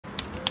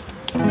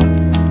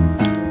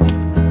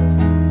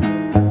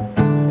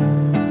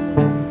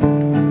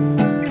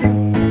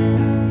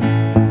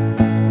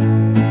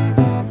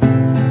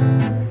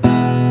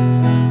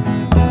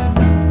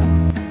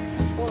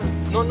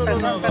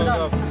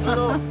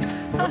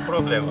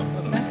problema.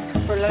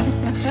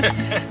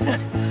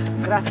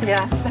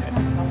 Gracias.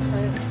 Vamos a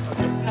ver.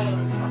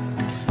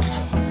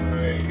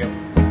 There you go.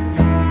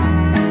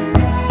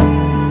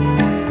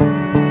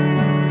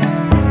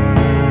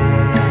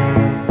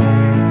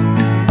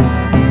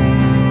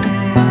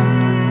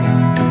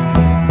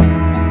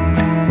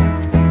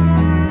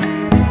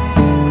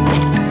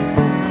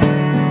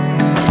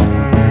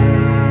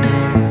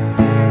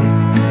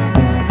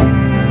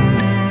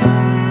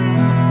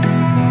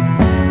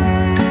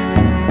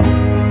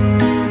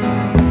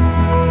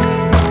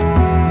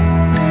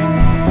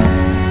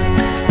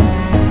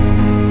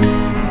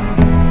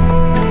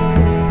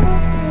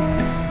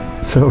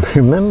 So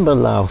remember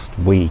last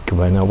week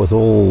when I was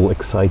all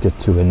excited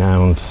to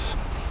announce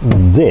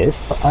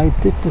this? I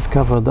did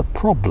discover the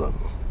problem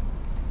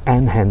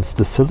and hence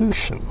the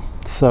solution.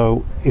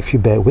 So if you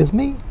bear with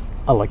me,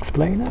 I'll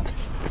explain it.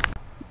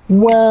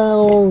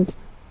 Well,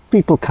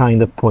 people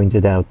kind of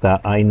pointed out that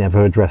I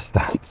never addressed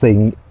that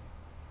thing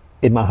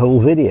in my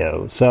whole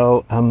video.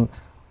 So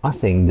I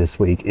think this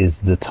week is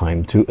the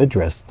time to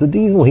address the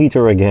diesel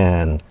heater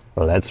again.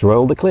 Let's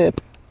roll the clip.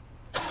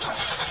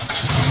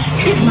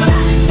 It's my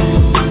life.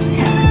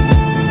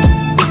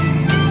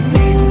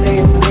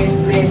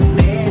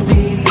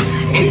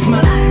 It's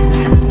my life.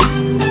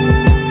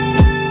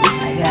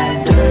 I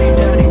got dirty.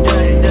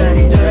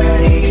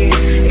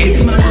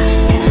 It's my life.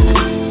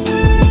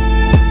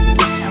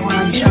 I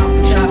want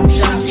shopping.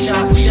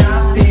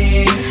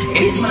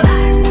 It's my life.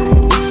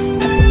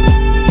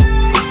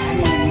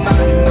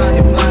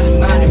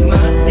 I need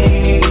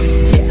money.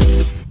 Yeah.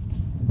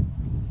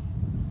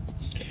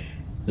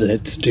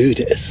 Let's do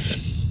this.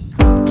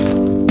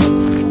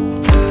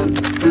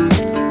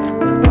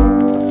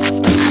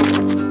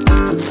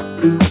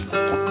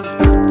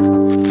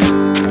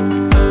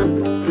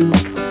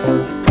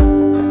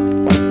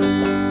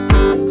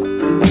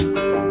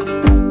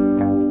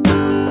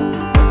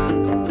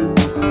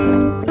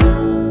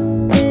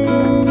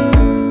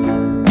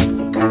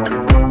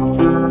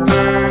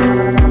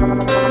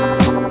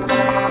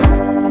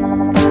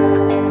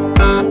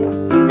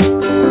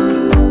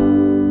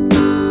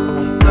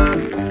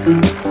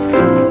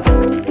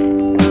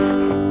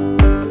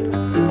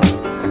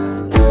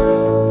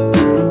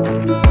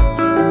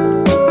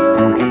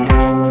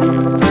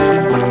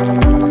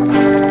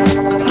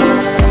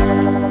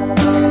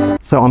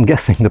 So I'm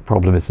guessing the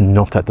problem is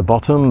not at the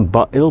bottom,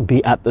 but it'll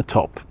be at the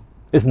top.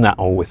 Isn't that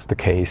always the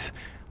case?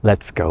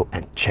 Let's go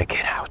and check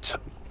it out.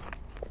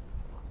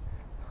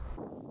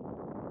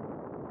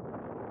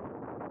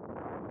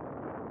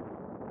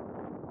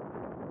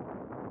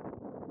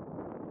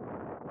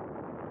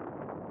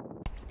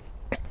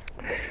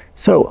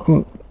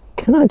 So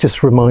can I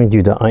just remind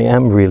you that I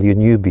am really a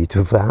newbie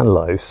to van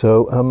life,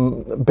 so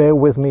bear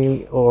with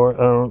me,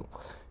 or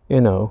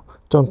you know,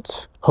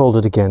 don't hold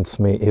it against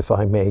me if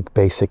I make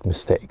basic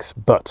mistakes.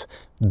 But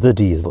the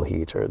diesel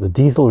heater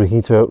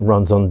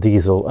runs on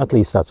diesel, at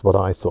least that's what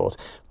I thought,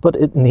 but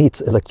it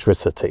needs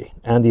electricity,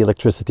 and the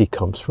electricity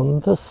comes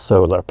from the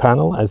solar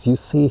panel, as you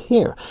see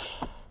here.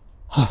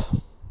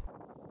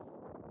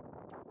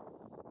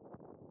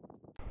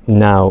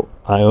 Now,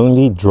 I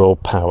only draw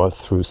power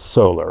through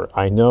solar.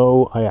 I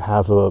know I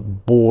have a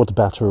board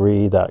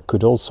battery that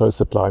could also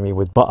supply me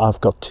with, but I've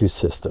got two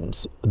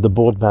systems. The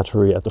board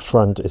battery at the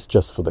front is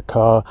just for the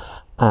car,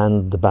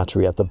 and the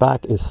battery at the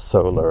back is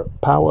solar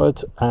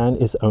powered and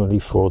is only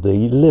for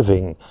the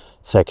living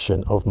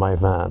section of my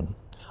van.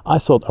 I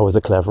thought that was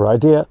a clever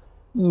idea,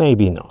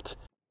 maybe not.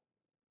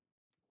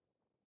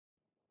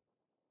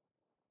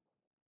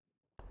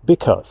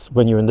 Because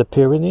when you're in the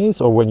Pyrenees,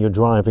 or when you're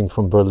driving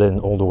from Berlin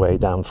all the way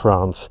down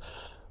France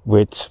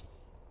with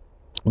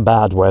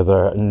bad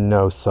weather,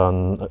 no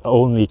sun,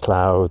 only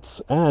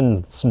clouds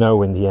and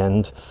snow in the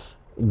end,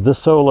 the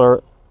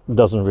solar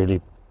doesn't really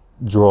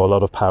draw a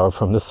lot of power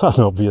from the sun,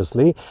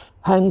 obviously.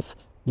 Hence,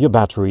 your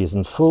battery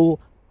isn't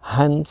full.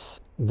 Hence,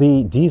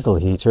 the diesel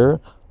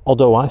heater,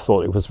 although I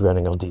thought it was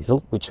running on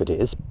diesel, which it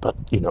is, but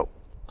you know,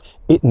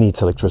 it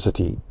needs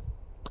electricity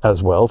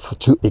as well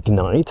to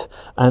ignite,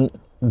 and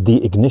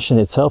the ignition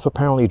itself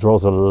apparently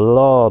draws a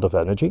lot of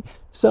energy,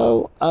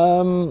 so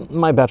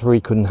my battery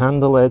couldn't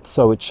handle it,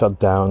 so it shut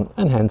down,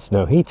 and hence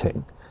no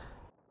heating.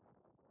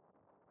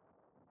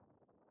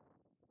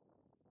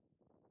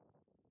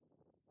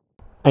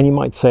 And you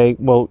might say,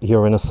 well,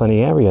 you're in a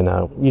sunny area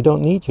now, you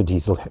don't need your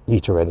diesel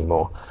heater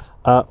anymore.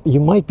 You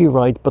might be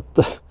right,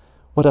 but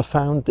what I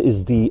found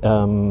is the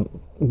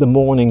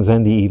mornings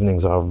and the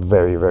evenings are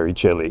very, very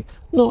chilly.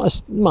 Not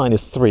as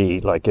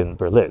 -3 like in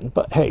Berlin,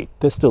 but hey,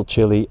 they're still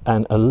chilly,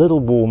 and a little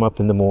warm up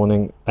in the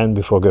morning and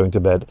before going to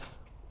bed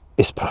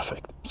is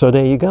perfect. So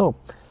there you go.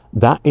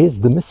 That is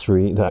the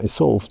mystery that is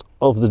solved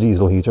of the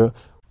diesel heater.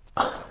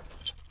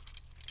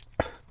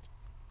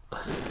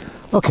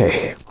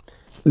 Okay,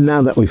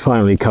 now that we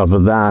finally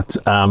covered that,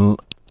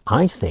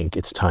 I think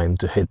it's time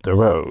to hit the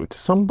road.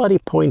 Somebody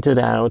pointed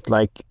out,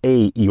 like,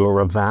 hey,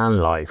 you're a van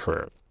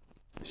lifer.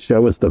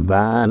 Show us the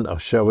van, or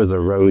show us a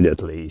road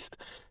at least.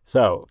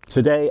 So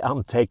today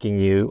I'm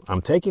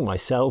taking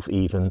myself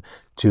even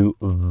to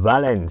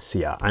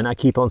Valencia, and I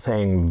keep on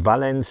saying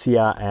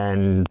Valencia,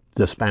 and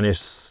the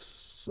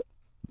Spanish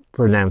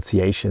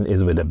pronunciation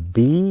is with a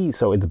B,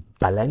 so it's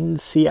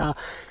Valencia.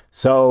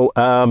 So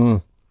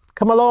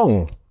come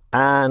along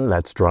and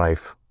let's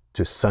drive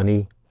to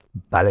sunny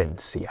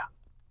Valencia.